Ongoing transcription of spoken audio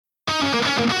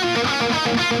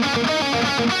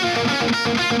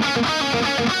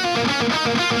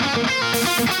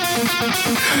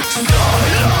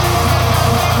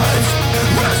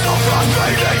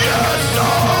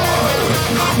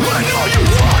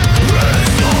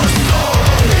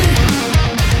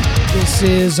This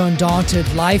is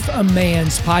Undaunted Life, a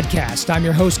Man's Podcast. I'm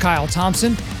your host, Kyle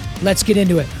Thompson. Let's get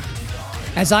into it.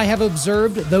 As I have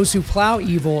observed, those who plow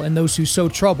evil and those who sow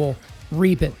trouble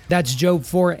reap it. That's Job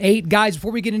 4:8. Guys,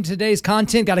 before we get into today's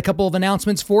content, got a couple of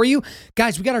announcements for you.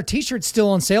 Guys, we got our t-shirts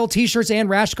still on sale, t-shirts and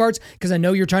rash guards, because I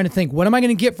know you're trying to think, what am I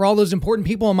going to get for all those important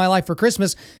people in my life for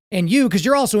Christmas? And you, because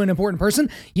you're also an important person,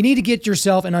 you need to get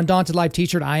yourself an Undaunted Life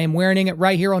t-shirt. I am wearing it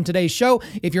right here on today's show.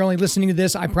 If you're only listening to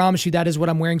this, I promise you that is what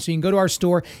I'm wearing. So you can go to our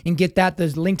store and get that. The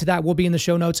link to that will be in the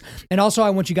show notes. And also, I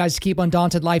want you guys to keep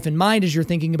Undaunted Life in mind as you're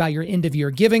thinking about your end of year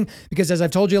giving, because as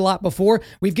I've told you a lot before,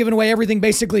 we've given away everything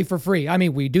basically for free. I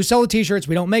mean, we do sell the t-shirts.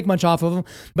 We don't make much off of them,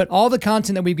 but all the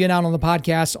content that we've given out on the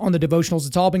podcast, on the devotionals,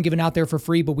 it's all been given out there for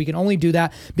free, but we can only do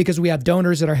that because we have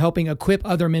donors that are helping equip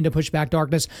other men to push back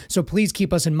darkness. So please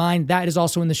keep us in mind. That is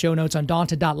also in the show notes on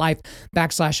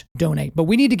daunted.life/donate. But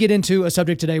we need to get into a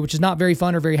subject today, which is not very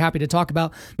fun or very happy to talk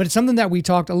about, but it's something that we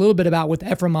talked a little bit about with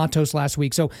Ephraim Matos last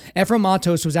week. So Ephraim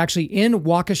Matos was actually in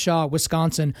Waukesha,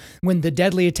 Wisconsin, when the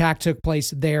deadly attack took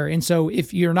place there. And so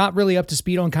if you're not really up to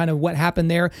speed on kind of what happened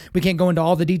there, we can't go into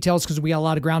all the details because we got a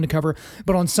lot of ground to cover.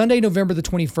 But on Sunday, November the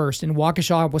 21st in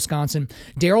Waukesha, Wisconsin,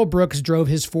 Darrell Brooks drove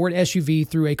his Ford SUV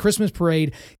through a Christmas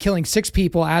parade, killing 6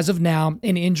 people as of now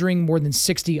and injuring more than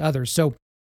 60 others. So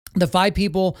the 5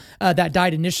 people that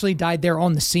died initially died there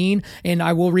on the scene, and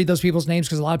I will read those people's names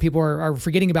because a lot of people are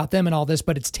forgetting about them and all this,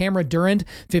 but it's Tamara Durand,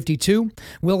 52,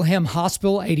 Wilhelm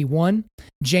Hospital, 81,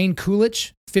 Jane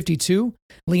Kulich, 52,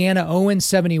 Leanna Owen,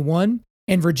 71,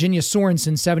 and Virginia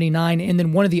Sorensen, 79. And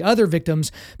then one of the other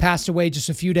victims passed away just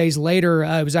a few days later.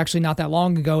 It was actually not that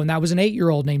long ago, and that was an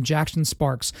 8-year-old named Jackson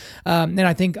Sparks. And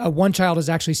I think one child is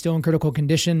actually still in critical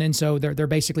condition, and so they're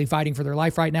basically fighting for their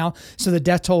life right now. So the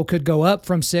death toll could go up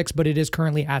from 6, but it is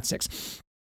currently at 6.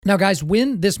 Now, guys,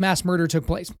 when this mass murder took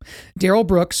place, Darrell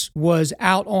Brooks was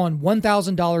out on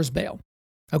 $1,000 bail,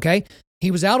 okay?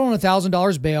 He was out on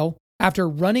 $1,000 bail after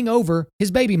running over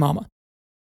his baby mama.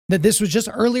 That this was just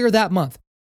earlier that month.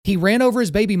 He ran over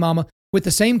his baby mama with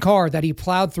the same car that he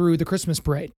plowed through the Christmas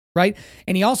parade, right?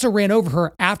 And he also ran over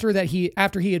her after he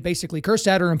had basically cursed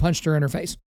at her and punched her in her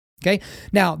face. Okay.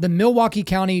 Now, the Milwaukee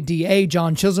County DA,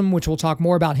 John Chisholm, which we'll talk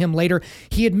more about him later,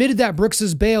 he admitted that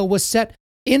Brooks's bail was set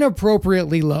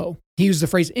inappropriately low. He used the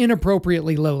phrase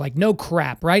inappropriately low, like no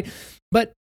crap, right?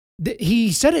 But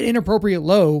he set it inappropriately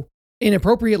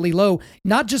low,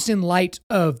 not just in light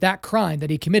of that crime that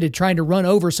he committed, trying to run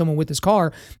over someone with his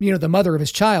car, the mother of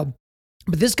his child.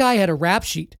 But this guy had a rap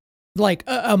sheet like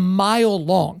a mile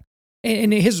long.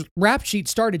 And his rap sheet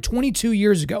started 22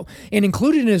 years ago. And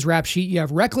included in his rap sheet, you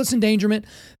have reckless endangerment,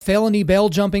 felony bail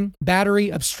jumping, battery,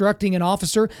 obstructing an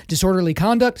officer, disorderly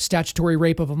conduct, statutory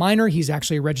rape of a minor. He's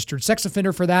actually a registered sex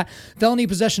offender for that. Felony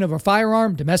possession of a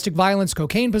firearm, domestic violence,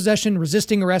 cocaine possession,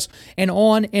 resisting arrest, and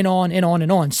on and on and on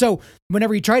and on. So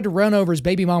whenever he tried to run over his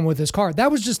baby mama with his car, that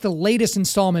was just the latest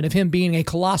installment of him being a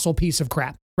colossal piece of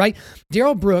crap, right?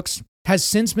 Darrell Brooks has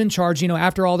since been charged,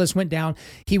 after all this went down.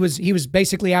 He was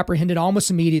basically apprehended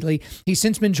almost immediately. He's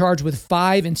since been charged with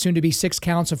 5 and soon to be 6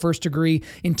 counts of first-degree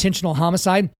intentional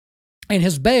homicide. And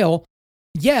his bail,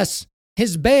 yes,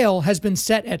 his bail has been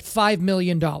set at $5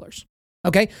 million.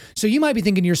 Okay, so you might be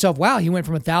thinking to yourself, wow, he went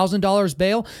from $1,000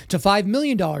 bail to $5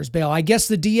 million bail. I guess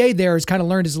the DA there has kind of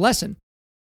learned his lesson.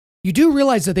 You do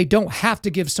realize that they don't have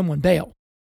to give someone bail.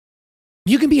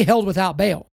 You can be held without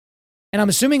bail. And I'm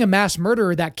assuming a mass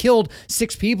murderer that killed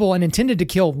 6 people and intended to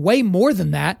kill way more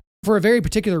than that for a very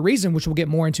particular reason, which we'll get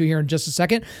more into here in just a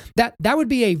second, that would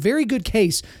be a very good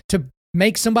case to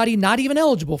make somebody not even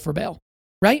eligible for bail,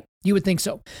 right? You would think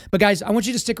so. But guys, I want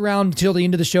you to stick around until the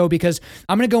end of the show because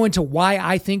I'm going to go into why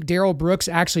I think Darrell Brooks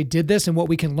actually did this and what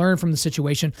we can learn from the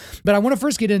situation. But I want to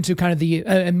first get into kind of the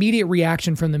immediate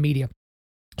reaction from the media.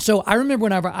 So I remember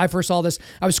whenever I first saw this,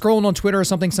 I was scrolling on Twitter or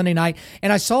something Sunday night,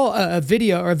 and I saw a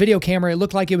video camera. It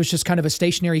looked like it was just kind of a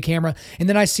stationary camera. And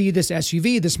then I see this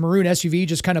SUV, this maroon SUV,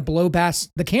 just kind of blow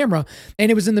past the camera. And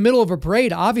it was in the middle of a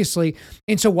parade, obviously.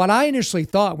 And so what I initially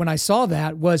thought when I saw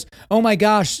that was, oh my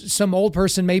gosh, some old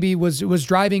person maybe was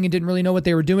driving and didn't really know what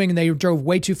they were doing, and they drove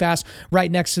way too fast right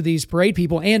next to these parade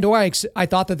people. And or I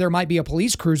thought that there might be a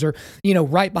police cruiser,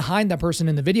 right behind that person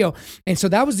in the video. And so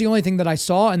that was the only thing that I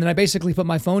saw. And then I basically put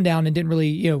my phone down and didn't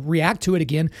really, react to it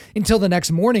again until the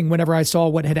next morning whenever I saw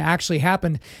what had actually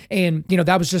happened. And,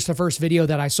 that was just the first video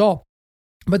that I saw.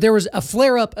 But there was a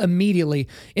flare up immediately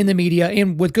in the media,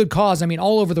 and with good cause. I mean,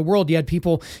 all over the world, you had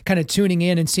people kind of tuning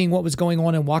in and seeing what was going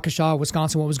on in Waukesha,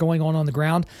 Wisconsin, what was going on the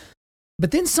ground.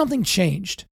 But then something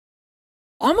changed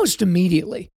almost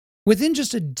immediately. Within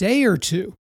just a day or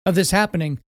two of this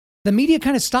happening, the media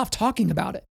kind of stopped talking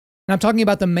about it. And I'm talking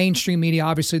about the mainstream media.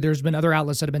 Obviously, there's been other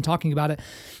outlets that have been talking about it,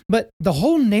 but the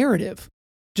whole narrative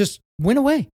just went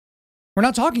away. We're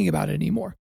not talking about it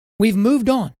anymore. We've moved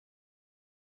on.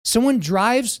 Someone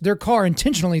drives their car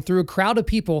intentionally through a crowd of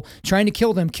people trying to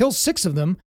kill them, kills 6 of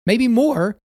them, maybe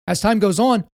more as time goes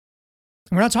on.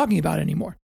 We're not talking about it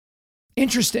anymore.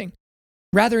 Interesting.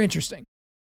 Rather interesting.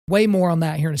 Way more on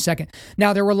that here in a second.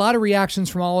 Now, there were a lot of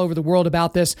reactions from all over the world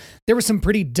about this. There were some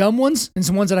pretty dumb ones and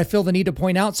some ones that I feel the need to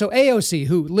point out. So AOC,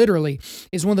 who literally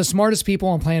is one of the smartest people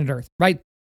on planet Earth, right?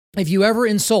 If you ever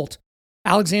insult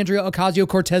Alexandria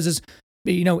Ocasio-Cortez's,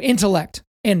 intellect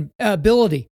and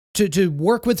ability to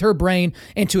work with her brain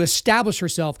and to establish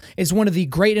herself as one of the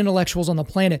great intellectuals on the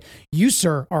planet, you,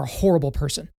 sir, are a horrible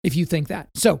person if you think that.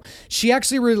 So she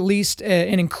actually released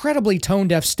an incredibly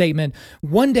tone-deaf statement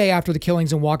one day after the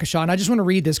killings in Waukesha. And I just want to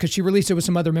read this because she released it with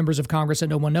some other members of Congress that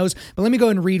no one knows. But let me go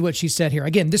ahead and read what she said here.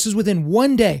 Again, this is within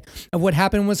one day of what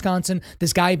happened in Wisconsin,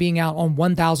 this guy being out on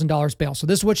 $1,000 bail. So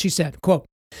this is what she said, quote,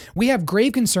 "We have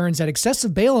grave concerns that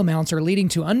excessive bail amounts are leading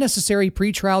to unnecessary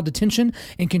pretrial detention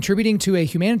and contributing to a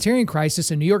humanitarian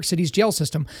crisis in New York City's jail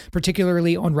system,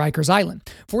 particularly on Rikers Island.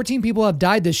 14 people have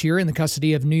died this year in the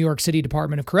custody of New York City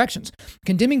Department of Corrections.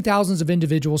 Condemning thousands of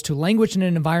individuals to languish in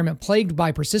an environment plagued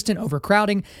by persistent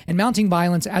overcrowding and mounting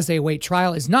violence as they await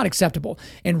trial is not acceptable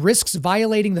and risks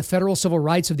violating the federal civil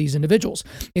rights of these individuals.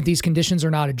 If these conditions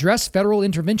are not addressed, federal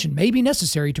intervention may be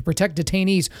necessary to protect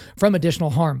detainees from additional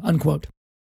harm," unquote.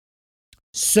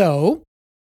 So,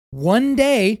 one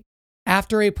day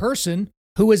after a person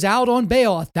who was out on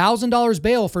bail, $1,000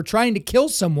 bail for trying to kill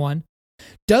someone,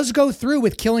 does go through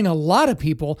with killing a lot of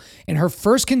people, and her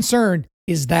first concern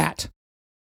is that.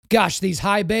 Gosh, these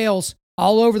high bails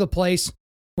all over the place.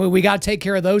 Well, we got to take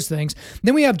care of those things.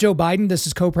 Then we have Joe Biden. This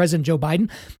is co-president Joe Biden.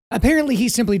 Apparently, he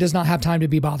simply does not have time to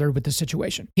be bothered with this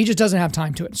situation. He just doesn't have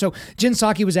time to it. So Jen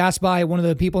Psaki was asked by one of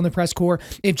the people in the press corps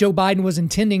if Joe Biden was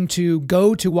intending to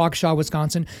go to Waukesha,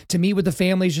 Wisconsin, to meet with the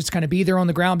families, just kind of be there on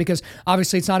the ground, because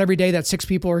obviously it's not every day that 6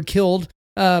 people are killed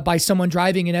by someone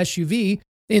driving an SUV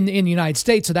in the United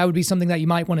States. So that would be something that you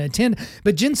might want to attend.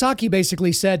 But Jen Psaki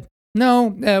basically said,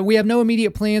 no, we have no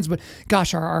immediate plans, but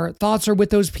gosh, our thoughts are with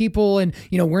those people, and,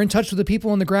 we're in touch with the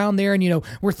people on the ground there, and,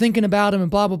 we're thinking about them and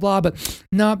blah, blah, blah. But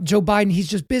no, Joe Biden, he's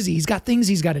just busy. He's got things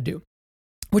he's got to do,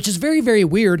 which is very, very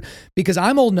weird, because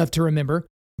I'm old enough to remember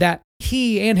that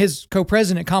he and his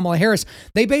co-president, Kamala Harris,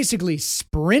 they basically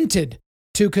sprinted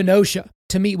to Kenosha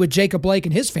to meet with Jacob Blake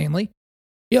and his family.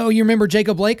 You remember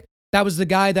Jacob Blake? That was the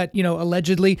guy that,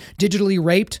 allegedly digitally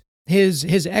raped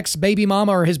his ex-baby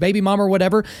mama or his baby mama or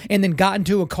whatever, and then got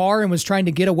into a car and was trying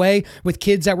to get away with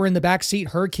kids that were in the back seat,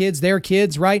 her kids, their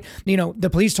kids, right? The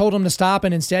police told him to stop,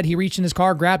 and instead he reached in his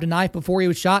car, grabbed a knife before he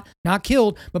was shot, not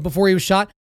killed, but before he was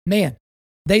shot. Man,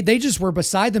 they just were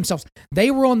beside themselves.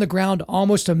 They were on the ground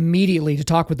almost immediately to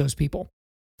talk with those people.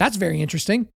 That's very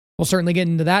interesting. We'll certainly get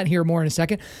into that here more in a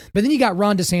second. But then you got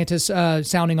Ron DeSantis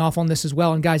sounding off on this as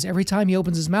well. And guys, every time he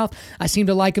opens his mouth, I seem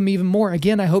to like him even more.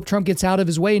 Again, I hope Trump gets out of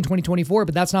his way in 2024,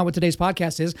 but that's not what today's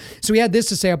podcast is. So he had this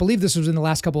to say, I believe this was in the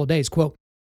last couple of days, quote,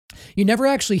 "You never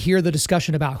actually hear the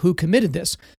discussion about who committed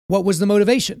this. What was the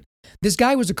motivation? This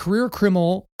guy was a career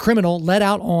criminal let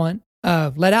out on,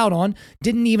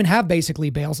 didn't even have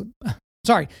basically bails."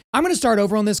 Sorry, I'm going to start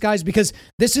over on this, guys, because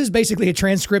this is basically a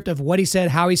transcript of what he said,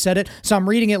 how he said it. So I'm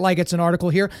reading it like it's an article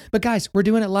here. But guys, we're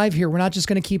doing it live here. We're not just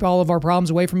going to keep all of our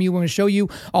problems away from you. We're going to show you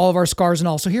all of our scars and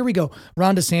all. So here we go.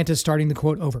 Ron DeSantis starting the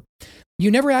quote over. "You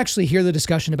never actually hear the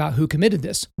discussion about who committed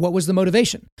this. What was the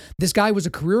motivation? This guy was a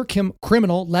career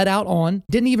criminal let out on,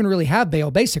 didn't even really have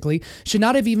bail, basically, should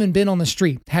not have even been on the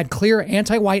street, had clear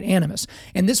anti-white animus.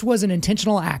 And this was an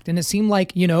intentional act. And it seemed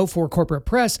like, for corporate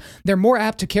press, they're more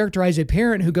apt to characterize a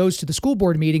parent who goes to the school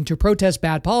board meeting to protest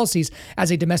bad policies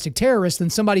as a domestic terrorist than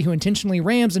somebody who intentionally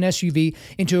rams an SUV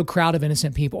into a crowd of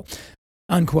innocent people."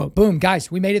 Unquote. Boom, guys,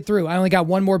 we made it through. I only got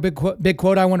one more big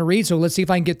quote I want to read, so let's see if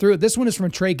I can get through it. This one is from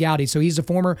Trey Gowdy. So he's a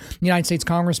former United States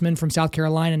congressman from South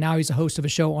Carolina. Now he's a host of a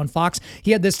show on Fox.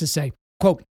 He had this to say,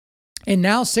 quote, "And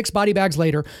now 6 body bags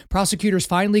later, prosecutors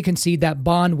finally concede that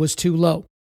bond was too low.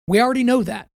 We already know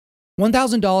that.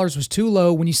 $1,000 was too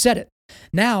low when you set it.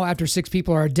 Now, after 6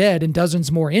 people are dead and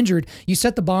dozens more injured, you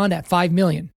set the bond at $5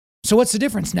 million. So what's the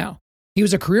difference now? He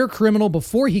was a career criminal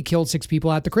before he killed 6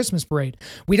 people at the Christmas parade.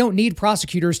 We don't need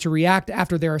prosecutors to react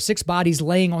after there are 6 bodies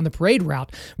laying on the parade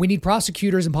route. We need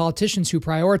prosecutors and politicians who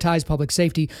prioritize public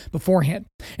safety beforehand.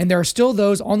 And there are still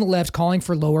those on the left calling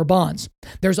for lower bonds.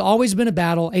 There's always been a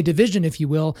battle, a division, if you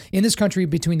will, in this country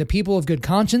between the people of good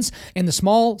conscience and the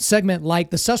small segment like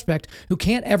the suspect who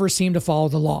can't ever seem to follow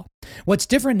the law. What's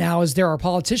different now is there are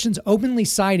politicians openly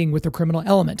siding with the criminal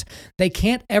element. They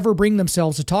can't ever bring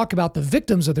themselves to talk about the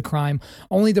victims of the crime,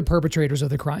 only the perpetrators of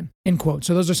the crime, end quote.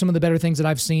 So those are some of the better things that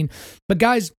I've seen. But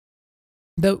guys,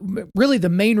 the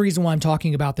main reason why I'm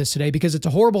talking about this today, because it's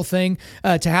a horrible thing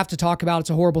to have to talk about.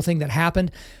 It's a horrible thing that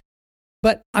happened.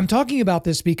 But I'm talking about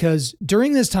this because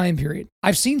during this time period,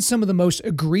 I've seen some of the most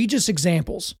egregious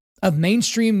examples of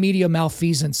mainstream media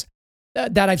malfeasance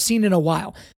that I've seen in a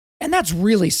while. And that's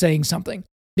really saying something,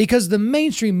 because the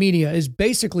mainstream media is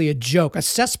basically a joke, a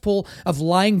cesspool of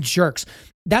lying jerks.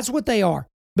 That's what they are.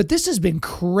 But this has been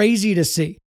crazy to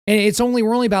see. And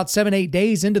we're only about 7-8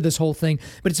 days into this whole thing,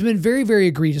 but it's been very, very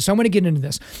egregious. So I'm going to get into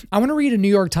this. I want to read a New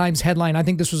York Times headline. I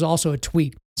think this was also a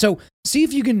tweet. So see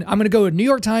if you can, I'm going to go to New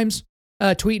York Times,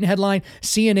 tweet and headline,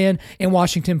 CNN, and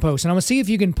Washington Post. And I'm going to see if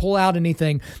you can pull out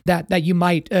anything that you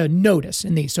might notice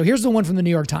in these. So here's the one from the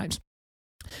New York Times.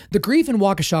 The grief in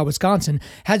Waukesha, Wisconsin,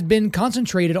 has been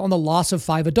concentrated on the loss of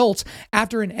 5 adults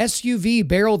after an SUV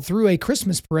barreled through a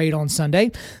Christmas parade on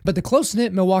Sunday, but the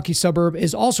close-knit Milwaukee suburb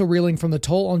is also reeling from the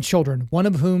toll on children, one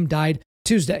of whom died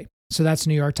Tuesday. So that's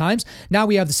New York Times. Now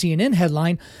we have the CNN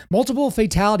headline, multiple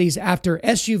fatalities after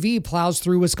SUV plows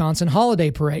through Wisconsin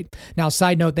holiday parade. Now,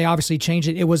 side note, they obviously changed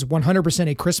it. It was 100%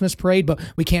 a Christmas parade, but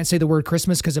we can't say the word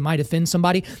Christmas because it might offend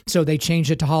somebody. So they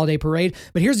changed it to holiday parade.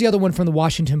 But here's the other one from the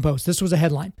Washington Post. This was a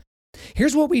headline.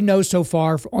 Here's what we know so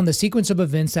far on the sequence of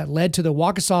events that led to the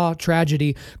Waukesha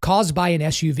tragedy caused by an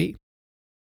SUV.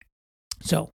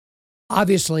 So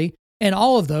obviously, in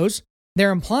all of those,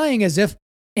 they're implying as if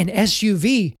an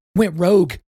SUV went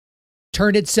rogue,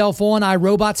 turned itself on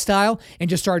iRobot style, and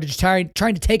just started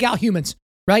trying to take out humans,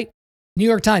 right? New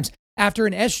York Times, after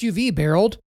an SUV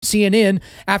barreled, CNN,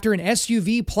 after an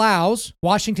SUV plows,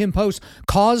 Washington Post,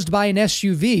 caused by an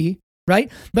SUV,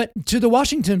 right? But to the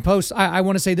Washington Post, I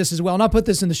want to say this as well, and I'll put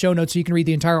this in the show notes so you can read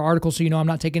the entire article so you know I'm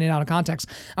not taking it out of context.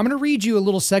 I'm going to read you a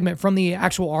little segment from the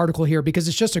actual article here because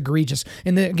it's just egregious.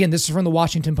 And again, this is from the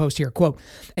Washington Post here. Quote,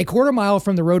 a quarter mile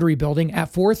from the Rotary Building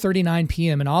at 4:39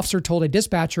 p.m., an officer told a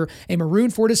dispatcher a maroon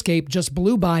Ford Escape just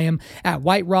blew by him at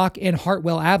White Rock and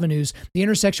Hartwell Avenues, the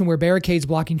intersection where barricades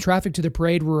blocking traffic to the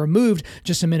parade were removed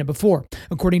just a minute before,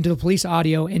 according to the police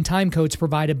audio and time codes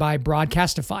provided by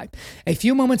Broadcastify. A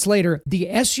few moments later, the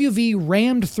SUV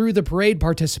rammed through the parade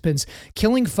participants,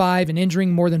 killing 5 and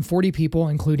injuring more than 40 people,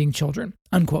 including children,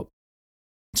 unquote.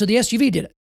 So the SUV did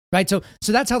it, right? So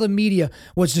that's how the media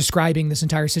was describing this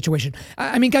entire situation.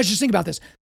 I mean, guys, just think about this.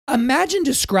 Imagine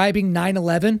describing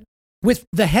 9/11 with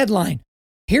the headline,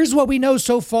 here's what we know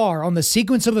so far on the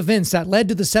sequence of events that led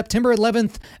to the September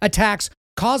 11th attacks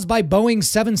caused by Boeing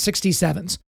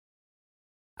 767s.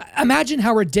 Imagine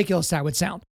how ridiculous that would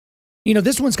sound. You know,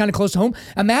 this one's kind of close to home.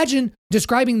 Imagine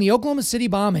describing the Oklahoma City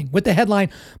bombing with the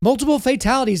headline, multiple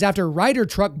fatalities after Ryder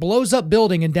truck blows up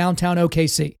building in downtown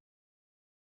OKC.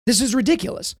 This is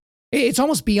ridiculous. It's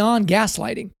almost beyond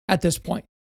gaslighting at this point.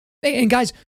 And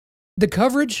guys, the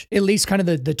coverage, at least kind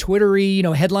of the Twittery,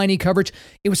 headline-y coverage,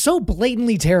 it was so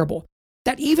blatantly terrible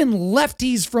that even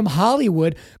lefties from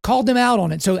Hollywood called them out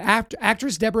on it. So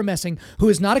actress Deborah Messing, who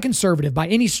is not a conservative by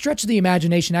any stretch of the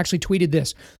imagination, actually tweeted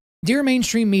this. Dear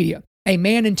mainstream media, a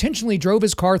man intentionally drove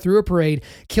his car through a parade,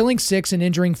 killing 6 and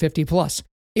injuring 50 plus.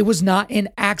 It was not an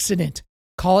accident.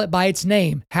 Call it by its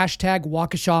name, hashtag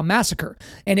Waukesha Massacre.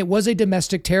 And it was a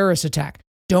domestic terrorist attack.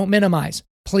 Don't minimize,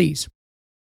 please.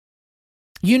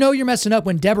 You know you're messing up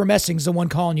when Deborah Messing's the one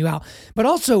calling you out. But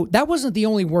also, that wasn't the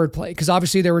only wordplay, because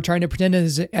obviously they were trying to pretend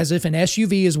as if an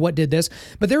SUV is what did this.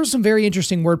 But there was some very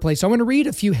interesting wordplay. So I'm going to read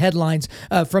a few headlines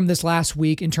from this last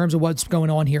week in terms of what's going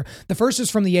on here. The first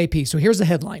is from the AP. So here's the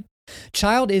headline.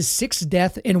 Child is 6th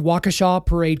death in Waukesha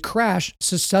parade crash,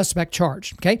 suspect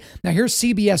charged. Okay, now here's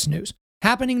CBS News.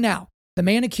 Happening now. The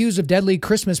man accused of deadly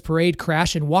Christmas parade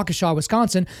crash in Waukesha,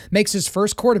 Wisconsin, makes his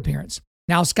first court appearance.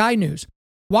 Now Sky News.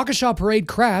 Waukesha parade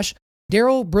crash.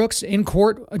 Daryl Brooks in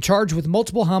court charged with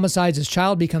multiple homicides as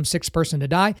child becomes 6th person to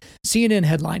die. CNN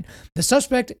headline. The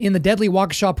suspect in the deadly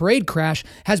Waukesha parade crash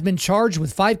has been charged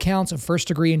with 5 counts of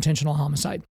first-degree intentional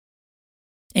homicide.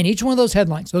 And each one of those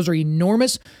headlines, those are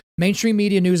enormous mainstream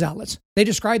media news outlets. They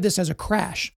describe this as a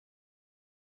crash.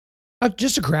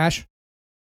 Just a crash.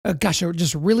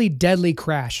 Just a really deadly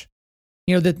crash.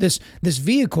 That this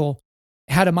vehicle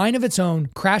had a mind of its own,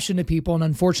 crashed into people, and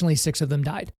unfortunately 6 of them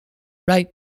died, right?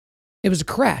 It was a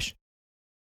crash.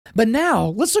 But now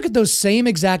let's look at those same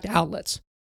exact outlets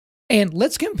and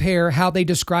let's compare how they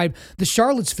describe the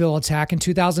Charlottesville attack in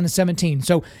 2017.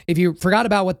 So if you forgot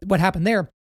about what happened there,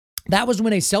 that was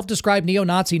when a self-described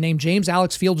neo-Nazi named James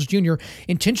Alex Fields Jr.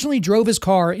 intentionally drove his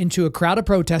car into a crowd of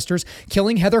protesters,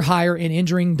 killing Heather Heyer and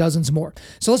injuring dozens more.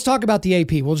 So let's talk about the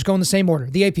AP. We'll just go in the same order.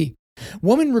 The AP.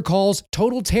 Woman recalls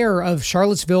total terror of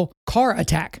Charlottesville car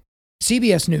attack.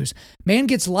 CBS News. Man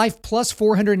gets life plus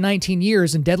 419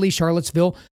 years in deadly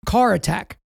Charlottesville car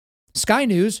attack. Sky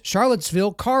News.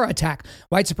 Charlottesville car attack.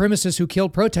 White supremacist who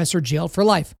killed protester jailed for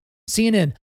life.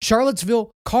 CNN.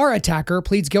 Charlottesville car attacker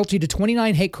pleads guilty to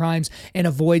 29 hate crimes and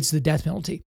avoids the death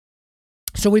penalty.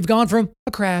 So we've gone from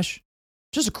a crash,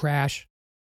 just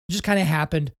kind of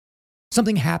happened.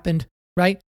 Something happened,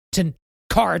 right? To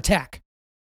car attack.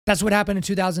 That's what happened in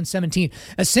 2017.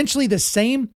 Essentially the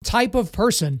same type of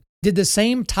person did the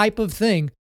same type of thing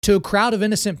to a crowd of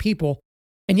innocent people,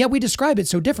 and yet we describe it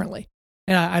so differently.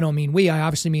 And I don't mean we, I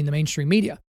obviously mean the mainstream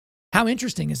media. How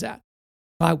interesting is that?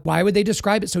 Why would they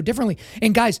describe it so differently?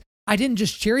 And guys, I didn't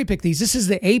just cherry pick these. This is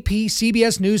the AP,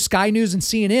 CBS News, Sky News, and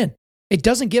CNN. It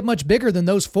doesn't get much bigger than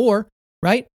those four,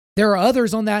 right? There are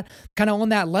others on that kind of on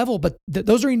that level, but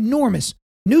those are enormous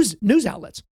news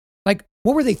outlets. Like,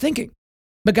 what were they thinking?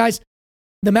 But guys,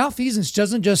 the malfeasance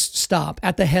doesn't just stop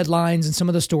at the headlines and some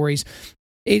of the stories.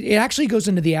 It actually goes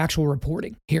into the actual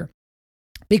reporting here.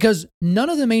 Because none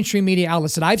of the mainstream media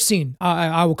outlets that I've seen,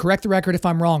 I will correct the record if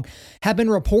I'm wrong, have been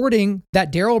reporting that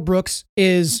Darrell Brooks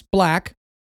is black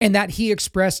and that he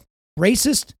expressed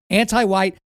racist,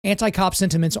 anti-white, anti-cop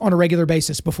sentiments on a regular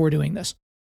basis before doing this.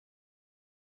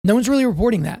 No one's really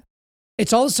reporting that.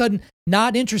 It's all of a sudden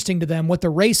not interesting to them what the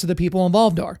race of the people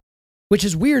involved are, which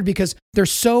is weird because they're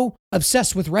so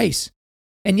obsessed with race.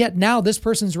 And yet now this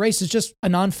person's race is just a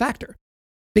non-factor.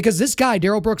 Because this guy,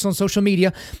 Darrell Brooks, on social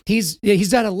media, he's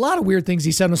had a lot of weird things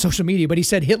he said on social media, but he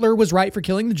said Hitler was right for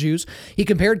killing the Jews. He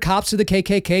compared cops to the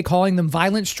KKK, calling them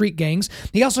violent street gangs.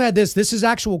 He also had this is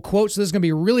actual quote, so this is going to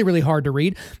be really, really hard to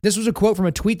read. This was a quote from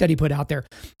a tweet that he put out there.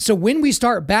 So when we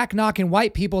start back knocking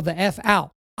white people the F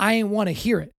out, I ain't want to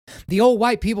hear it. The old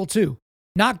white people too.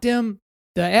 Knock them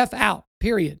the F out,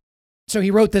 period. So he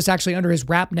wrote this actually under his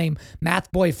rap name,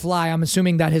 Math Boy Fly. I'm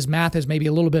assuming that his math is maybe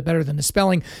a little bit better than the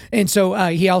spelling. And so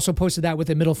he also posted that with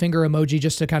a middle finger emoji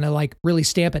just to kind of like really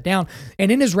stamp it down. And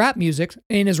in his rap music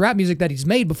that he's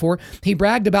made before, he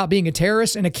bragged about being a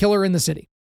terrorist and a killer in the city.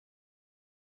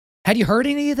 Had you heard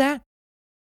any of that?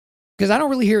 Because I don't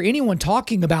really hear anyone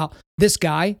talking about this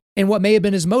guy and what may have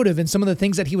been his motive and some of the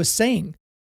things that he was saying.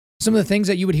 Some of the things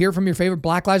that you would hear from your favorite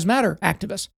Black Lives Matter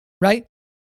activists, right?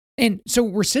 And so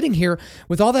we're sitting here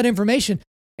with all that information,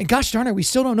 and gosh darn it, we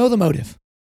still don't know the motive.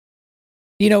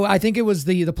 You know, I think it was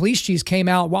the police chiefs came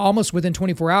out almost within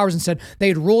 24 hours and said they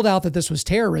had ruled out that this was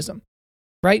terrorism,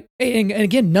 right? And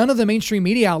again, none of the mainstream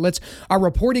media outlets are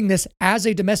reporting this as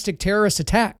a domestic terrorist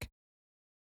attack.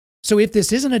 So if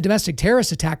this isn't a domestic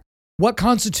terrorist attack, what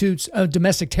constitutes a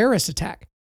domestic terrorist attack?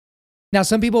 Now,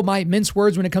 some people might mince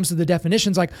words when it comes to the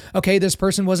definitions, like, okay, this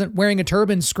person wasn't wearing a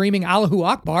turban screaming Allahu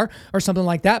Akbar or something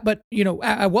like that. But, you know,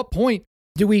 at what point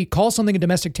do we call something a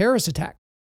domestic terrorist attack?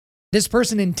 This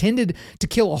person intended to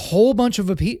kill a whole bunch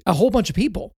of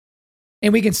people.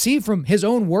 And we can see from his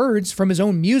own words, from his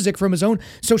own music, from his own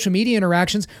social media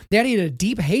interactions, that he had a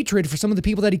deep hatred for some of the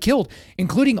people that he killed,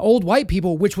 including old white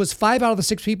people, which was 5 out of the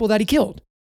 6 people that he killed.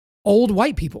 Old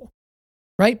white people,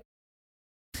 right?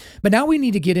 But now we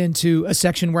need to get into a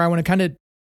section where I want to kind of,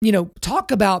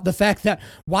 talk about the fact that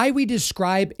why we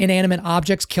describe inanimate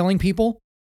objects killing people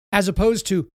as opposed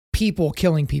to people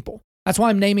killing people. That's why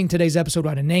I'm naming today's episode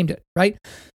what I named it, right?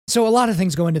 So a lot of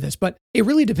things go into this, but it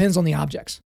really depends on the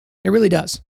objects. It really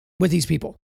does with these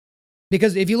people.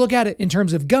 Because if you look at it in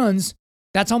terms of guns,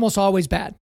 that's almost always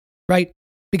bad, right?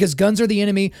 Because guns are the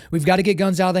enemy. We've got to get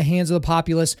guns out of the hands of the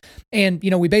populace. And,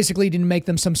 we basically didn't make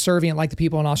them subservient like the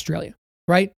people in Australia.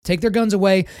 Right? Take their guns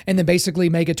away and then basically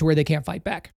make it to where they can't fight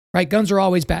back, right? Guns are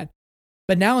always bad.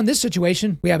 But now in this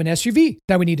situation, we have an SUV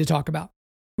that we need to talk about,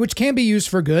 which can be used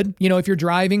for good. If you're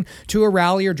driving to a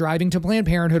rally or driving to Planned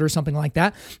Parenthood or something like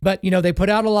that. But, they put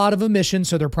out a lot of emissions,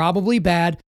 so they're probably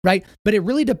bad, right? But it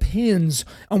really depends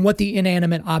on what the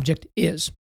inanimate object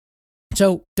is.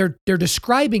 So they're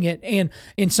describing it. And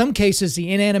in some cases,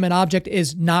 the inanimate object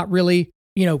is not really,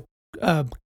 you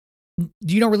don't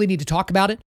really need to talk about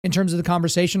it in terms of the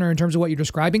conversation or in terms of what you're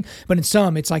describing. But in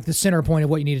some, it's like the center point of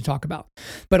what you need to talk about.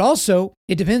 But also,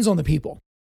 it depends on the people.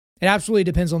 It absolutely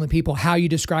depends on the people, how you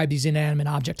describe these inanimate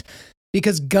objects.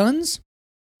 Because guns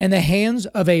in the hands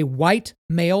of a white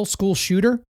male school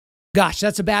shooter, gosh,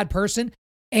 that's a bad person,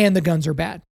 and the guns are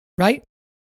bad. right?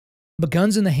 But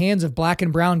guns in the hands of black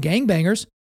and brown gangbangers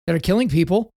that are killing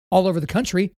people all over the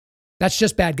country, that's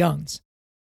just bad guns.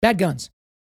 Bad guns.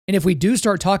 And if we do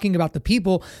start talking about the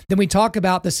people, then we talk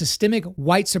about the systemic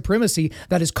white supremacy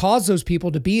that has caused those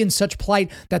people to be in such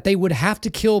plight that they would have to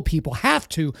kill people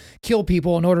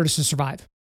in order to survive,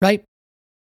 right?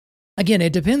 Again,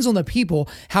 it depends on the people,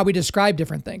 how we describe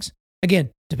different things. Again,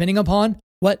 depending upon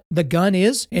what the gun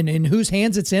is and in whose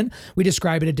hands it's in, we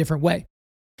describe it a different way.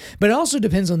 But it also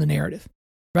depends on the narrative,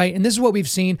 right? And this is what we've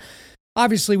seen,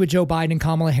 obviously, with Joe Biden and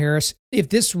Kamala Harris. If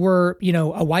this were,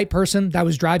 a white person that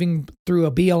was driving through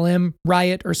a BLM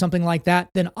riot or something like that,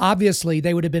 then obviously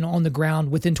they would have been on the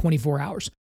ground within 24 hours.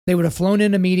 They would have flown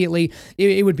in immediately.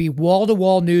 It would be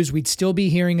wall-to-wall news. We'd still be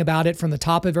hearing about it from the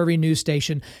top of every news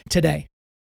station today.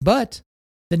 But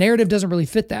the narrative doesn't really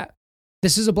fit that.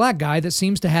 This is a black guy that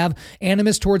seems to have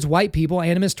animus towards white people,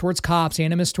 animus towards cops,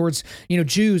 animus towards,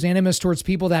 Jews, animus towards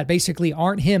people that basically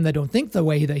aren't him, that don't think the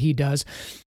way that he does.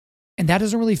 And that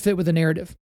doesn't really fit with the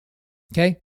narrative.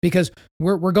 Okay? Because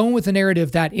we're going with the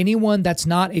narrative that anyone that's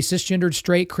not a cisgendered,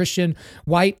 straight, Christian,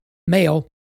 white male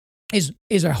is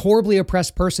a horribly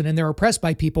oppressed person, and they're oppressed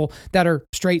by people that are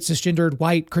straight, cisgendered,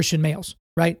 white, Christian males.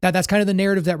 Right? That's kind of the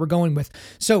narrative that we're going with.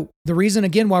 So the reason,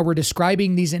 again, why we're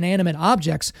describing these inanimate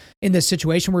objects in this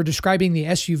situation, we're describing the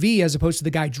SUV as opposed to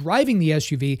the guy driving the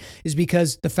SUV, is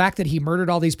because the fact that he murdered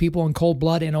all these people in cold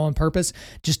blood and on purpose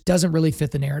just doesn't really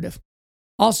fit the narrative.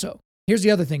 Also, here's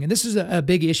the other thing, and this is a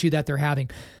big issue that they're having.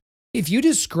 If you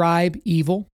describe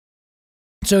evil,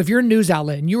 so if you're a news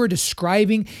outlet and you are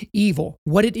describing evil,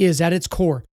 what it is at its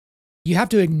core, you have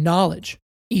to acknowledge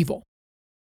evil.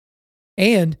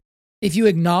 And if you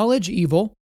acknowledge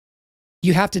evil,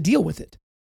 you have to deal with it.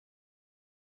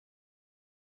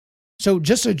 So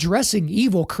just addressing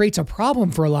evil creates a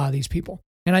problem for a lot of these people.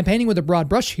 And I'm painting with a broad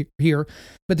brush here,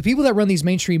 but the people that run these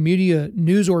mainstream media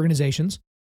news organizations,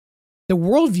 the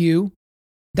worldview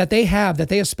that they have, that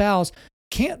they espouse,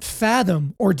 can't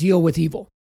fathom or deal with evil.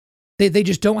 They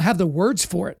just don't have the words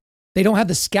for it. They don't have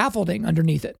the scaffolding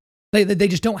underneath it. They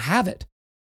just don't have it.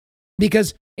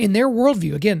 Because in their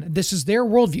worldview, again, this is their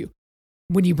worldview.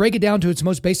 When you break it down to its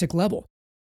most basic level,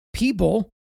 people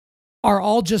are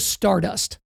all just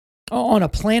stardust on a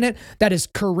planet that is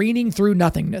careening through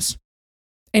nothingness.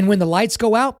 And when the lights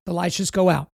go out, the lights just go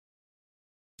out.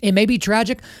 It may be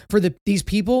tragic for these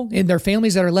people and their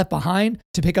families that are left behind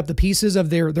to pick up the pieces of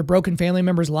their broken family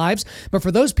members' lives. But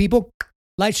for those people,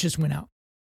 lights just went out.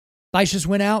 Lights just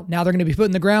went out. Now they're going to be put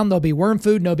in the ground. They'll be worm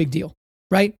food. No big deal,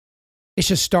 right? It's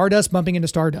just stardust bumping into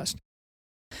stardust.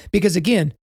 Because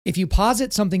again, if you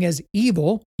posit something as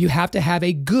evil, you have to have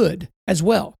a good as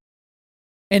well.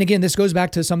 And again, this goes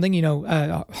back to something,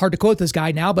 hard to quote this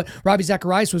guy now, but Ravi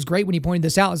Zacharias was great when he pointed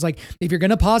this out. It's like, if you're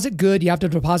going to posit good, you have to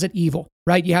deposit evil,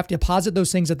 right? You have to posit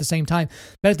those things at the same time.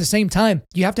 But at the same time,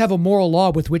 you have to have a moral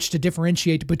law with which to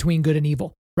differentiate between good and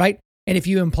evil, right? And if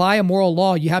you imply a moral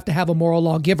law, you have to have a moral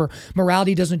lawgiver.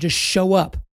 Morality doesn't just show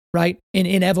up, right?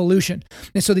 In evolution.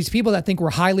 And so these people that think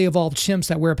we're highly evolved chimps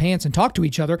that wear pants and talk to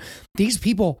each other, these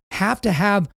people have to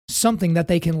have something that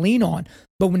they can lean on.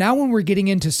 But now when we're getting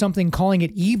into something, calling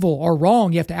it evil or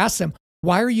wrong, you have to ask them,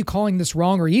 why are you calling this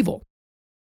wrong or evil?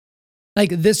 Like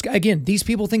this, again, these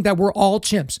people think that we're all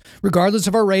chimps, regardless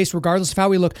of our race, regardless of how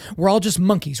we look. We're all just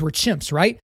monkeys. We're chimps,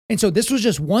 right? And so this was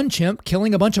just one chimp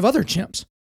killing a bunch of other chimps.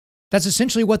 That's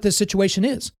essentially what this situation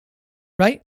is,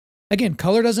 right? Again,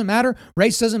 color doesn't matter.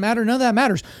 Race doesn't matter. None of that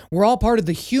matters. We're all part of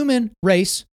the human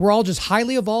race. We're all just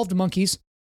highly evolved monkeys.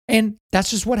 And that's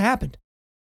just what happened.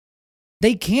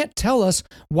 They can't tell us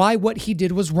why what he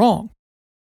did was wrong.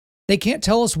 They can't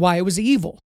tell us why it was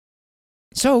evil.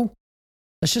 So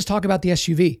let's just talk about the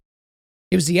SUV.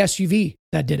 It was the SUV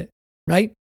that did it,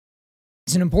 right?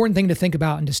 It's an important thing to think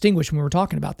about and distinguish when we're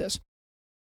talking about this.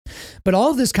 But all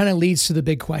of this kind of leads to the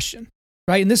big question,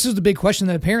 right? And this is the big question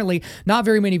that apparently not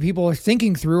very many people are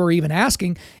thinking through or even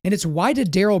asking. And it's, why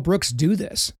did Darrell Brooks do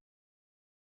this?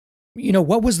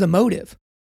 What was the motive?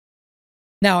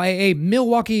 Now, a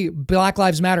Milwaukee Black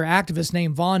Lives Matter activist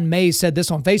named Vaughn Mays said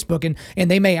this on Facebook, and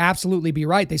they may absolutely be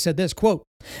right. They said this, quote,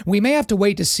 "We may have to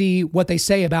wait to see what they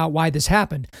say about why this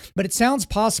happened, but it sounds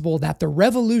possible that the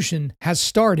revolution has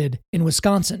started in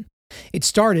Wisconsin. It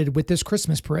started with this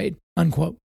Christmas parade,"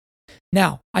 unquote.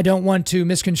 Now, I don't want to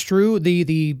misconstrue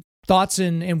the thoughts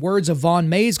and words of Vaughn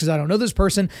Mays because I don't know this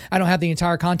person. I don't have the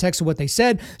entire context of what they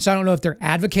said, so I don't know if they're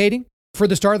advocating for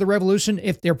the start of the revolution.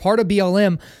 If they're part of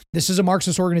BLM, this is a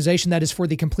Marxist organization that is for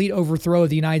the complete overthrow of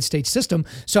the United States system.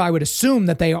 So I would assume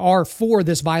that they are for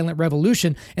this violent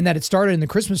revolution and that it started in the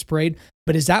Christmas parade.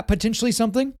 But is that potentially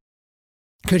something?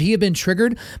 Could he have been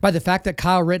triggered by the fact that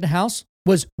Kyle Rittenhouse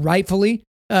was rightfully,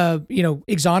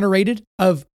 exonerated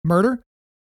of murder?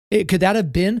 Could that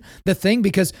have been the thing?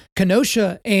 Because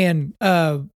Kenosha and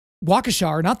Waukesha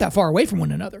are not that far away from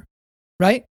one another,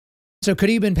 right? So could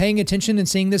he have been paying attention and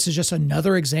seeing this as just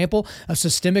another example of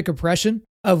systemic oppression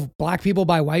of black people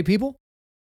by white people?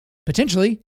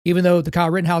 Potentially, even though the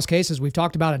Kyle Rittenhouse case, as we've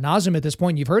talked about ad nauseum at this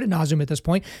point, you've heard ad nauseum at this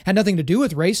point, had nothing to do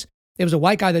with race. It was a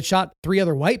white guy that shot 3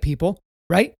 other white people,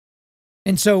 right?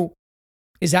 And so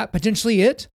is that potentially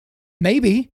it?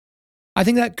 Maybe. I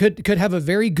think that could have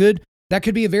that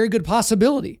could be a very good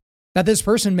possibility that this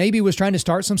person maybe was trying to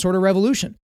start some sort of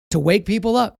revolution to wake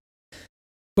people up.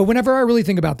 But whenever I really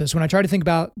think about this, when I try to think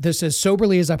about this as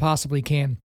soberly as I possibly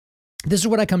can, this is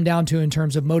what I come down to in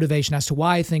terms of motivation as to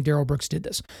why I think Darrell Brooks did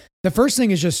this. The first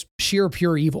thing is just sheer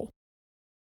pure evil.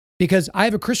 Because I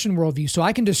have a Christian worldview, so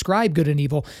I can describe good and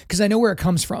evil because I know where it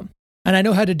comes from. And I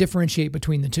know how to differentiate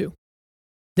between the two.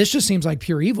 This just seems like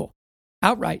pure evil,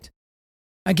 outright.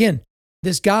 Again,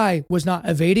 this guy was not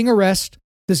evading arrest.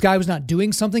 This guy was not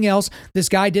doing something else. This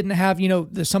guy didn't have,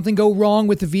 something go wrong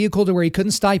with the vehicle to where he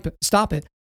couldn't stop it.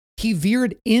 He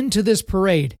veered into this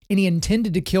parade and he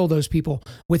intended to kill those people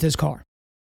with his car.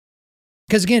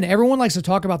 Because again, everyone likes to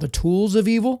talk about the tools of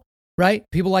evil, right?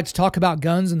 People like to talk about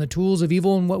guns and the tools of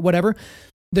evil and whatever.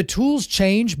 The tools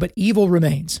change, but evil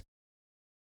remains.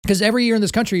 Because every year in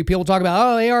this country, people talk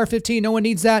about, AR-15, no one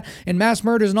needs that, and mass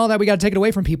murders and all that, we got to take it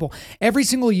away from people. Every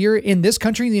single year in this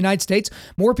country, in the United States,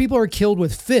 more people are killed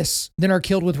with fists than are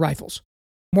killed with rifles.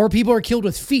 More people are killed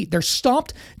with feet. They're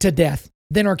stomped to death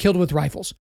than are killed with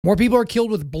rifles. More people are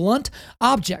killed with blunt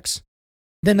objects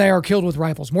than they are killed with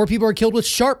rifles. More people are killed with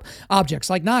sharp objects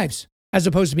like knives as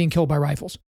opposed to being killed by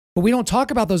rifles. But we don't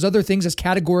talk about those other things as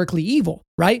categorically evil,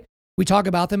 right? We talk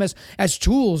about them as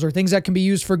tools or things that can be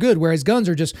used for good, whereas guns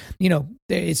are just,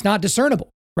 it's not discernible,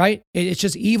 right? It's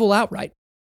just evil outright.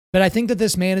 But I think that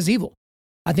this man is evil.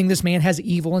 I think this man has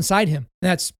evil inside him.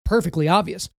 That's perfectly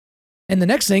obvious. And the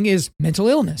next thing is mental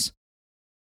illness,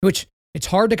 which it's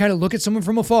hard to kind of look at someone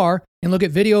from afar and look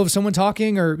at video of someone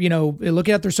talking or, look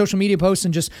at their social media posts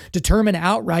and just determine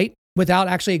outright without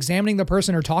actually examining the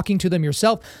person or talking to them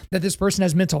yourself that this person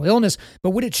has mental illness. But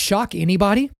would it shock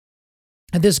anybody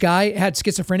if this guy had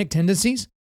schizophrenic tendencies?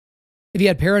 If he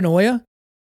had paranoia?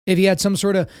 If he had some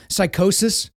sort of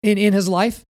psychosis in his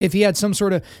life? If he had some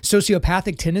sort of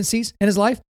sociopathic tendencies in his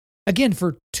life? Again,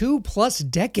 for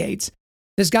 2+ decades,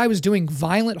 this guy was doing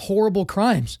violent, horrible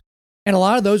crimes. And a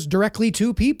lot of those directly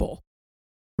to people,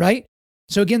 right?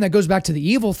 So again, that goes back to the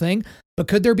evil thing, but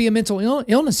could there be a mental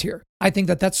illness here? I think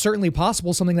that that's certainly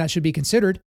possible, something that should be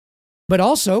considered. But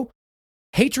also,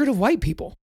 hatred of white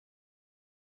people.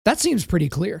 That seems pretty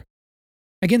clear.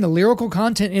 Again, the lyrical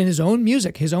content in his own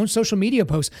music, his own social media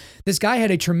posts, this guy had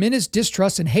a tremendous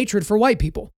distrust and hatred for white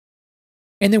people.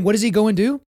 And then what does he go and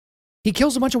do? He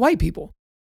kills a bunch of white people.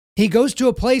 He goes to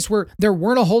a place where there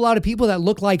weren't a whole lot of people that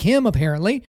look like him,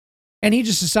 apparently. And he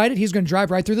just decided he's going to drive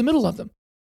right through the middle of them.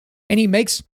 And he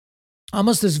makes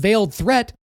almost this veiled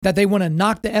threat that they want to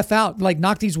knock the F out, like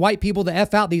knock these white people the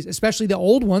F out, these, especially the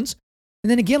old ones.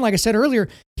 And then again, like I said earlier,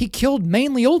 he killed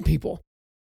mainly old people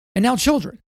and now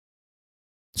children.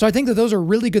 So I think that those are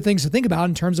really good things to think about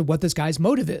in terms of what this guy's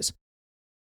motive is.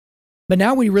 But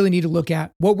now we really need to look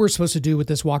at what we're supposed to do with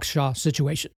this Waukesha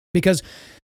situation. Because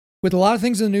with a lot of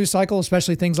things in the news cycle,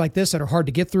 especially things like this that are hard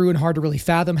to get through and hard to really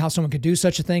fathom how someone could do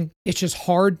such a thing, it's just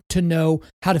hard to know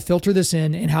how to filter this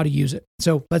in and how to use it.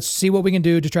 So let's see what we can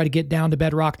do to try to get down to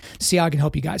bedrock to see how I can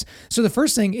help you guys. So the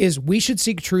first thing is we should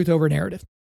seek truth over narrative.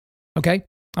 Okay?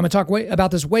 I'm going to talk about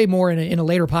this way more in a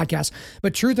later podcast,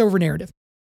 but truth over narrative.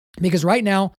 Because right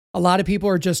now, a lot of people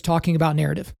are just talking about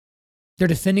narrative. They're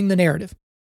defending the narrative.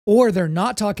 Or they're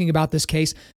not talking about this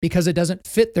case because it doesn't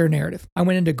fit their narrative. I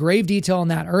went into grave detail on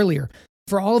that earlier.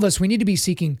 For all of us, we need to be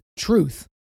seeking truth.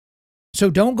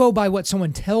 So don't go by what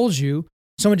someone tells you.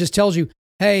 Someone just tells you,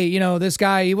 hey, this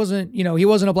guy, he wasn't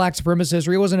a black supremacist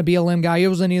or he wasn't a BLM guy. He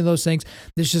wasn't any of those things.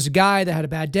 This is just a guy that had a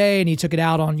bad day and he took it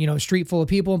out on, a street full of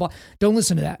people. Don't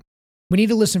listen to that. We need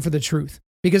to listen for the truth.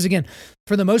 Because again,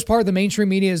 for the most part, the mainstream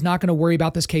media is not going to worry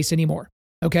about this case anymore.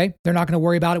 Okay? They're not going to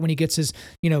worry about it when he gets his,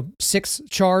 6th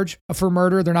charge for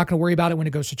murder. They're not going to worry about it when it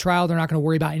goes to trial. They're not going to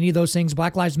worry about any of those things.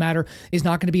 Black Lives Matter is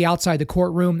not going to be outside the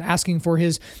courtroom asking for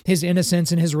his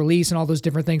innocence and his release and all those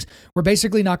different things. We're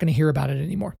basically not going to hear about it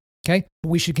anymore. Okay? But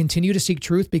we should continue to seek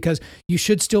truth because you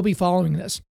should still be following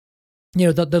this.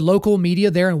 The local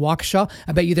media there in Waukesha,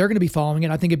 I bet you they're going to be following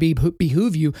it. I think it'd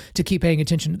behoove you to keep paying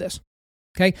attention to this.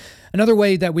 Okay. Another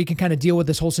way that we can kind of deal with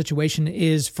this whole situation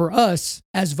is for us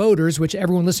as voters, which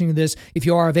everyone listening to this, if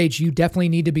you are of age, you definitely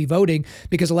need to be voting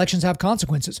because elections have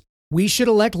consequences. We should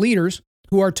elect leaders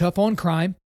who are tough on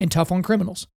crime and tough on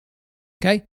criminals.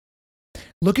 Okay?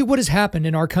 Look at what has happened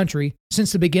in our country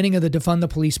since the beginning of the defund the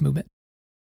police movement.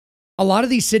 A lot of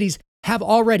these cities have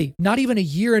already, not even a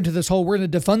year into this whole, we're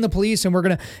going to defund the police and we're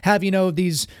going to have,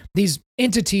 these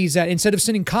entities that instead of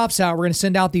sending cops out, we're going to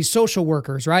send out these social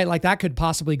workers, right? Like that could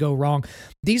possibly go wrong.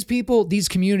 These people, these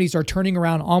communities are turning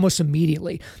around almost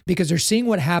immediately because they're seeing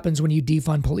what happens when you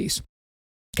defund police.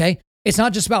 Okay? It's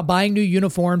not just about buying new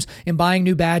uniforms and buying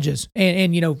new badges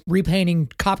and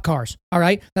repainting cop cars. All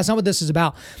right. That's not what this is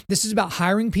about. This is about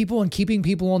hiring people and keeping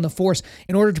people on the force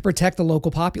in order to protect the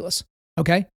local populace.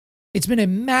 Okay. It's been a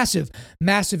massive,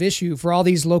 massive issue for all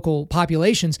these local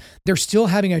populations. They're still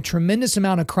having a tremendous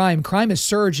amount of crime. Crime has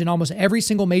surged in almost every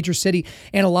single major city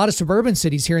and a lot of suburban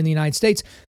cities here in the United States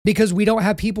because we don't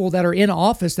have people that are in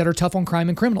office that are tough on crime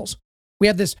and criminals. We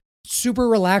have this super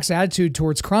relaxed attitude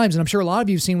towards crimes. And I'm sure a lot of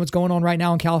you have seen what's going on right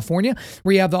now in California,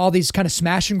 where you have all these kind of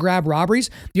smash and grab robberies.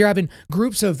 You're having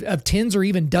groups of tens or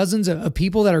even dozens of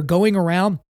people that are going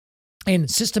around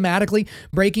and systematically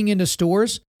breaking into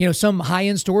stores, some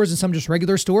high-end stores and some just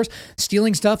regular stores,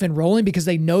 stealing stuff and rolling because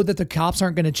they know that the cops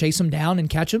aren't going to chase them down and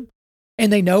catch them.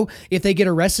 And they know if they get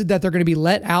arrested that they're going to be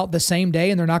let out the same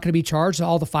day and they're not going to be charged.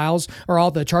 All the files or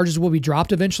all the charges will be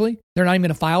dropped eventually. They're not even going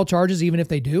to file charges even if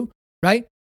they do, right?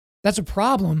 That's a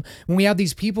problem when we have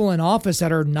these people in office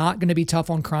that are not going to be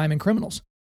tough on crime and criminals.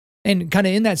 And kind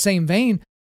of in that same vein,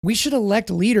 we should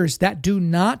elect leaders that do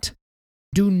not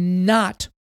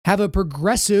have a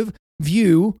progressive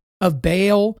view of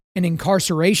bail and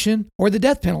incarceration or the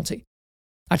death penalty.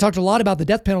 I talked a lot about the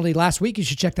death penalty last week. You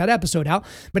should check that episode out.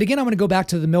 But again, I'm going to go back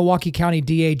to the Milwaukee County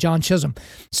DA, John Chisholm.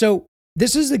 So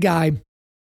this is the guy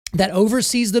that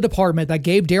oversees the department that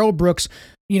gave Darrell Brooks,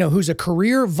 who's a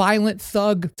career violent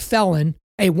thug felon,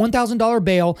 a $1,000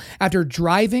 bail after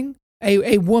driving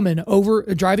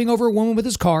driving over a woman with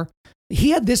his car.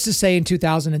 He had this to say in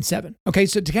 2007. Okay,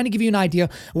 so to kind of give you an idea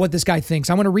of what this guy thinks,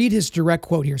 I'm going to read his direct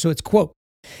quote here. So it's quote,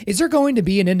 "Is there going to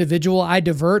be an individual I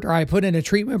divert or I put in a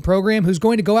treatment program who's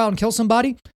going to go out and kill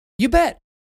somebody? You bet.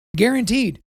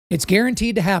 Guaranteed. It's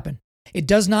guaranteed to happen. It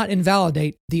does not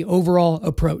invalidate the overall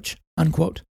approach,"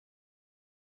 unquote.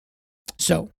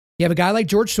 So you have a guy like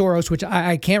George Soros, which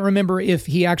I can't remember if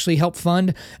he actually helped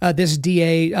fund this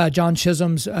DA, John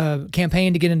Chisholm's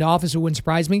campaign to get into office. It wouldn't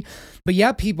surprise me. But you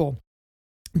have people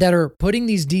that are putting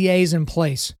these DAs in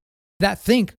place that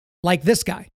think like this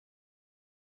guy.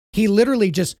 He literally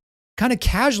just kind of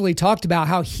casually talked about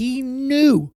how he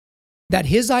knew that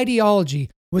his ideology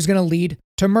was going to lead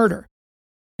to murder.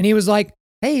 And he was like,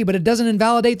 hey, but it doesn't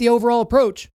invalidate the overall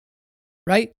approach,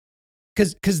 right?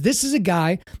 Because this is a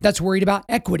guy that's worried about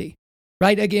equity,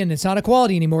 right? Again, it's not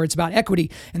equality anymore. It's about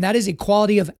equity. And that is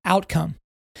equality of outcome.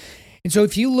 And so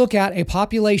if you look at a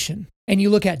population and you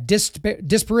look at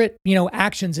disparate,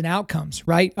 actions and outcomes,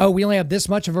 right? Oh, we only have this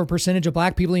much of a percentage of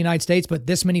black people in the United States, but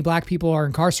this many black people are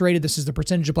incarcerated. This is the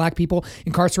percentage of black people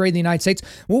incarcerated in the United States.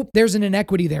 Well, there's an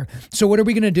inequity there. So what are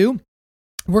we going to do?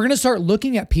 We're going to start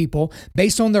looking at people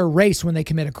based on their race when they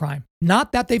commit a crime,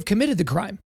 not that they've committed the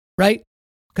crime, right?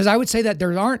 Because I would say that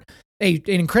there aren't an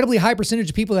incredibly high percentage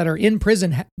of people that are in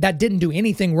prison that didn't do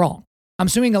anything wrong. I'm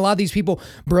assuming a lot of these people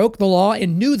broke the law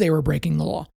and knew they were breaking the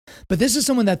law. But this is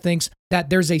someone that thinks that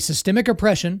there's a systemic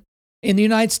oppression in the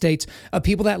United States of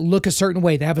people that look a certain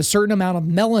way. They have a certain amount of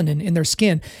melanin in their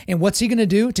skin. And what's he going to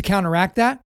do to counteract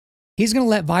that? He's going to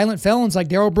let violent felons like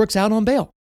Darrell Brooks out on bail.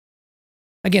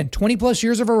 Again, 20 plus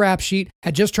years of a rap sheet,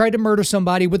 had just tried to murder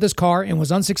somebody with his car and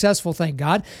was unsuccessful, thank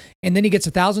God. And then he gets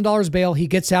 $1,000 bail. He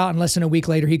gets out and less than a week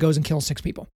later, he goes and kills 6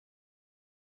 people.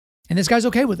 And this guy's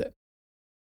okay with it.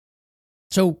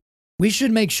 So we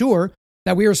should make sure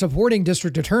that we are supporting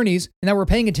district attorneys and that we're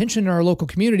paying attention in our local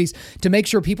communities to make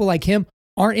sure people like him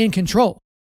aren't in control,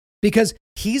 because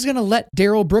he's going to let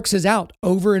Darrell Brooks's out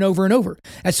over and over and over.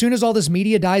 As soon as all this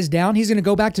media dies down, he's going to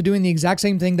go back to doing the exact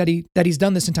same thing that he's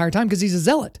done this entire time because he's a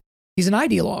zealot. He's an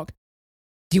ideologue.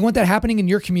 Do you want that happening in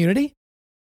your community?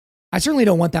 I certainly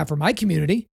don't want that for my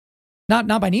community. Not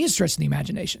by any stretch of the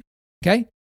imagination. Okay?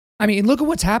 I mean, look at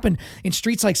what's happened in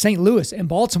streets like St. Louis and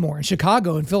Baltimore and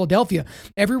Chicago and Philadelphia,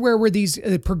 everywhere where these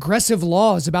progressive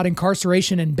laws about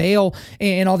incarceration and bail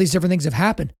and all these different things have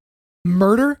happened.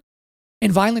 Murder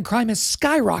and violent crime has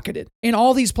skyrocketed in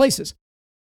all these places.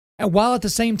 And while at the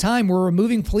same time, we're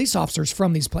removing police officers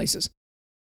from these places.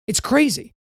 It's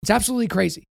crazy. It's absolutely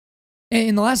crazy.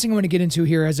 And the last thing I want to get into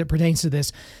here as it pertains to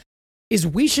this is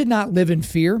we should not live in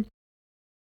fear,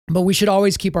 but we should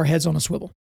always keep our heads on a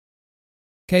swivel.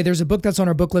 Okay, there's a book that's on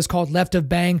our book list called Left of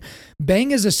Bang.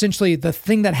 Bang is essentially the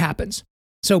thing that happens.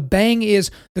 So bang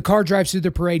is the car drives through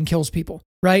the parade and kills people,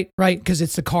 right? Right? Because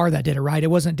it's the car that did it, right? It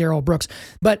wasn't Darrell Brooks.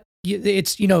 But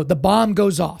it's, the bomb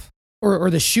goes off or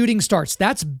the shooting starts.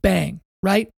 That's bang,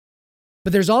 right?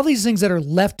 But there's all these things that are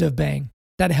left of bang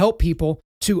that help people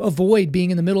to avoid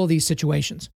being in the middle of these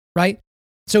situations, right?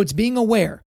 So it's being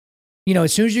aware.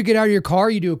 As soon as you get out of your car,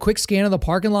 you do a quick scan of the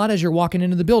parking lot as you're walking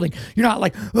into the building. You're not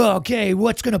like, oh, okay,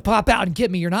 what's going to pop out and get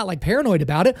me? You're not like paranoid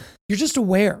about it. You're just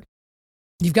aware.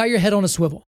 You've got your head on a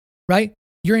swivel, right?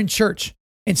 You're in church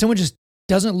and someone just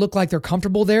doesn't look like they're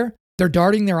comfortable there. They're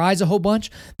darting their eyes a whole bunch.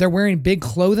 They're wearing big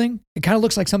clothing. It kind of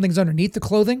looks like something's underneath the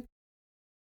clothing.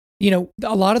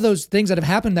 A lot of those things that have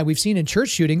happened that we've seen in church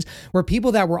shootings were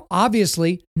people that were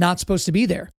obviously not supposed to be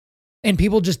there. And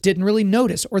people just didn't really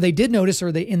notice, or they did notice,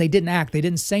 and they didn't act. They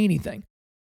didn't say anything.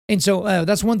 And so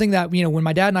that's one thing that, when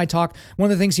my dad and I talk,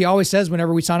 one of the things he always says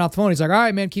whenever we sign off the phone, he's like, all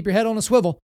right, man, keep your head on a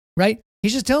swivel, right?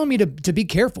 He's just telling me to be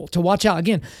careful, to watch out.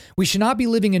 Again, we should not be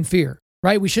living in fear,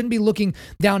 right? We shouldn't be looking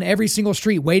down every single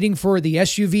street, waiting for the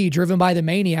SUV driven by the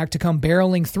maniac to come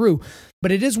barreling through.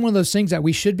 But it is one of those things that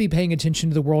we should be paying attention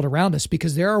to the world around us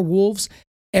because there are wolves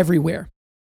everywhere.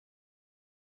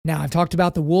 Now, I've talked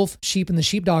about the wolf, sheep, and the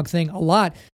sheepdog thing a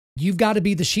lot. You've got to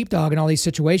be the sheepdog in all these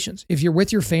situations. If you're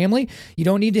with your family, you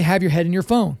don't need to have your head in your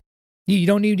phone. You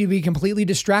don't need to be completely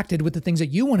distracted with the things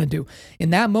that you want to do. In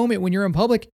that moment when you're in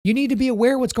public, you need to be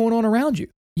aware of what's going on around you.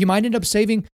 You might end up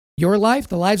saving your life,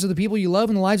 the lives of the people you love,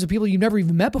 and the lives of people you've never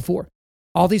even met before.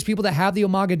 All these people that have the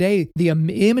Imago Dei, the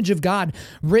image of God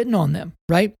written on them,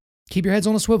 right? Keep your heads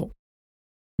on a swivel.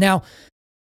 Now,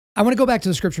 I want to go back to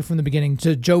the scripture from the beginning,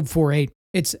 to Job 4:8.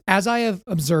 It's, as I have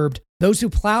observed, those who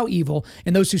plow evil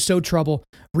and those who sow trouble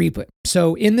reap it.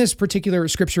 So in this particular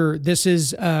scripture, this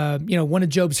is, one of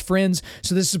Job's friends.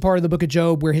 So this is part of the book of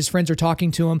Job where his friends are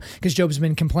talking to him because Job's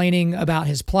been complaining about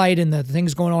his plight and the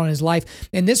things going on in his life.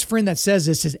 And this friend that says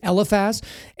this is Eliphaz.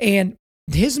 And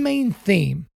his main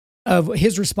theme of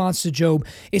his response to Job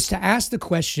is to ask the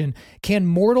question, can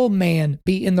mortal man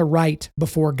be in the right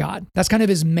before God? That's kind of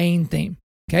his main theme.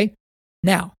 Okay.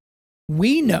 Now,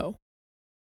 we know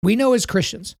as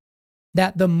Christians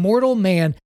that the mortal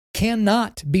man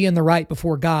cannot be in the right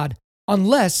before God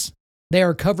unless they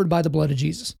are covered by the blood of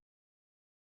Jesus.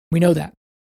 We know that.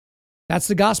 That's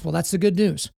the gospel. That's the good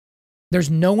news.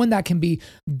 There's no one that can be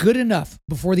good enough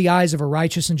before the eyes of a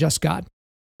righteous and just God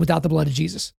without the blood of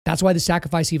Jesus. That's why the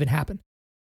sacrifice even happened.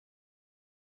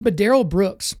 But Darrell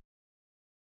Brooks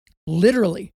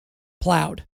literally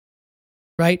plowed,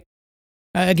 right?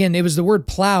 Again, it was the word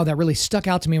plow that really stuck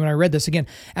out to me when I read this. Again,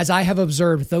 as I have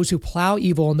observed, those who plow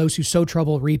evil and those who sow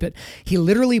trouble reap it. He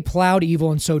literally plowed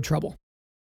evil and sowed trouble.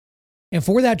 And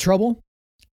for that trouble,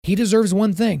 he deserves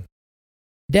one thing: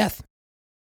 death.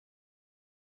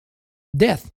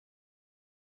 Death.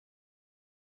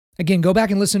 Again, go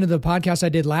back and listen to the podcast I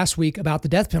did last week about the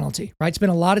death penalty, right?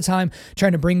 Spent a lot of time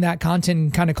trying to bring that content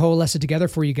and kind of coalesce it together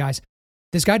for you guys.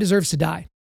 This guy deserves to die.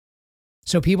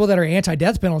 So people that are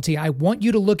anti-death penalty, I want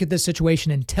you to look at this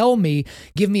situation and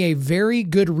give me a very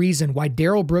good reason why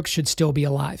Darrell Brooks should still be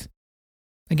alive.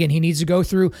 Again, he needs to go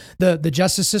through the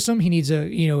justice system. He needs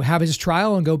to, have his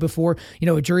trial and go before,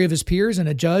 a jury of his peers and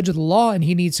a judge of the law. And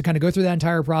he needs to kind of go through that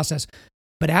entire process.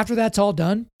 But after that's all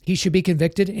done, he should be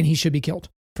convicted and he should be killed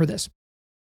for this.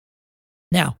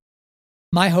 Now,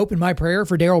 my hope and my prayer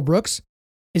for Darrell Brooks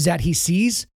is that he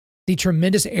sees the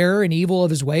tremendous error and evil of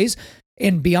his ways.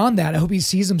 And beyond that, I hope he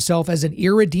sees himself as an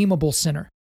irredeemable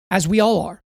sinner, as we all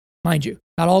are, mind you.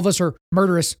 Not all of us are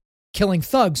murderous, killing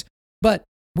thugs, but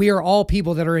we are all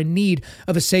people that are in need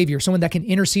of a savior, someone that can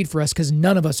intercede for us because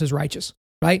none of us is righteous,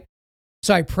 right?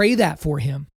 So I pray that for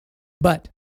him. But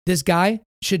this guy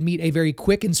should meet a very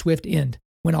quick and swift end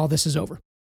when all this is over.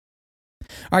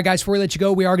 All right, guys, before we let you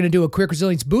go, we are going to do a quick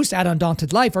resilience boost at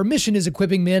Undaunted Life. Our mission is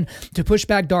equipping men to push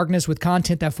back darkness with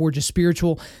content that forges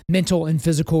spiritual, mental, and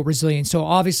physical resilience. So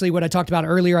obviously what I talked about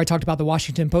earlier, I talked about the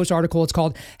Washington Post article. It's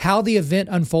called How the Event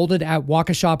Unfolded at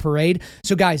Waukesha Parade.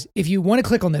 So guys, if you want to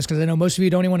click on this, because I know most of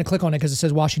you don't even want to click on it because it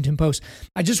says Washington Post,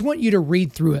 I just want you to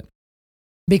read through it.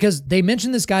 Because they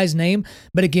mention this guy's name,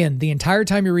 but again, the entire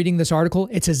time you're reading this article,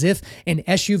 it's as if an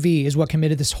SUV is what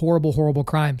committed this horrible, horrible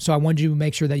crime. So I wanted you to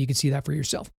make sure that you could see that for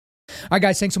yourself. All right,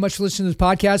 guys, thanks so much for listening to this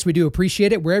podcast. We do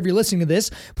appreciate it. Wherever you're listening to this,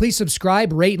 please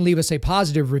subscribe, rate, and leave us a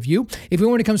positive review. If you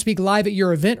want to come speak live at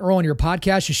your event or on your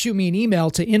podcast, just shoot me an email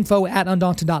to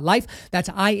info@undaunted.life. That's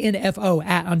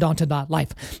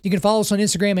info@undaunted.life. You can follow us on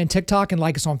Instagram and TikTok and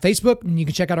like us on Facebook. And you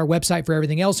can check out our website for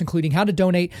everything else, including how to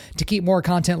donate to keep more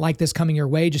content like this coming your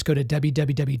way. Just go to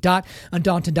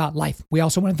www.undaunted.life. We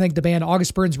also want to thank the band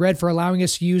August Burns Red for allowing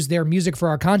us to use their music for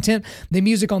our content. The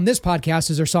music on this podcast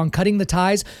is their song Cutting the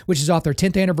Ties, which finishes off their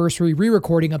 10th anniversary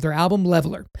re-recording of their album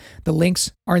Leveler. The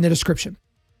links are in the description.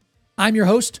 I'm your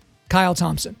host, Kyle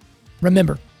Thompson.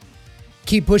 Remember,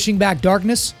 keep pushing back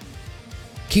darkness,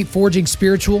 keep forging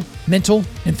spiritual, mental,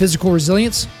 and physical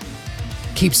resilience,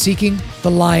 keep seeking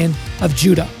the Lion of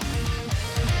Judah.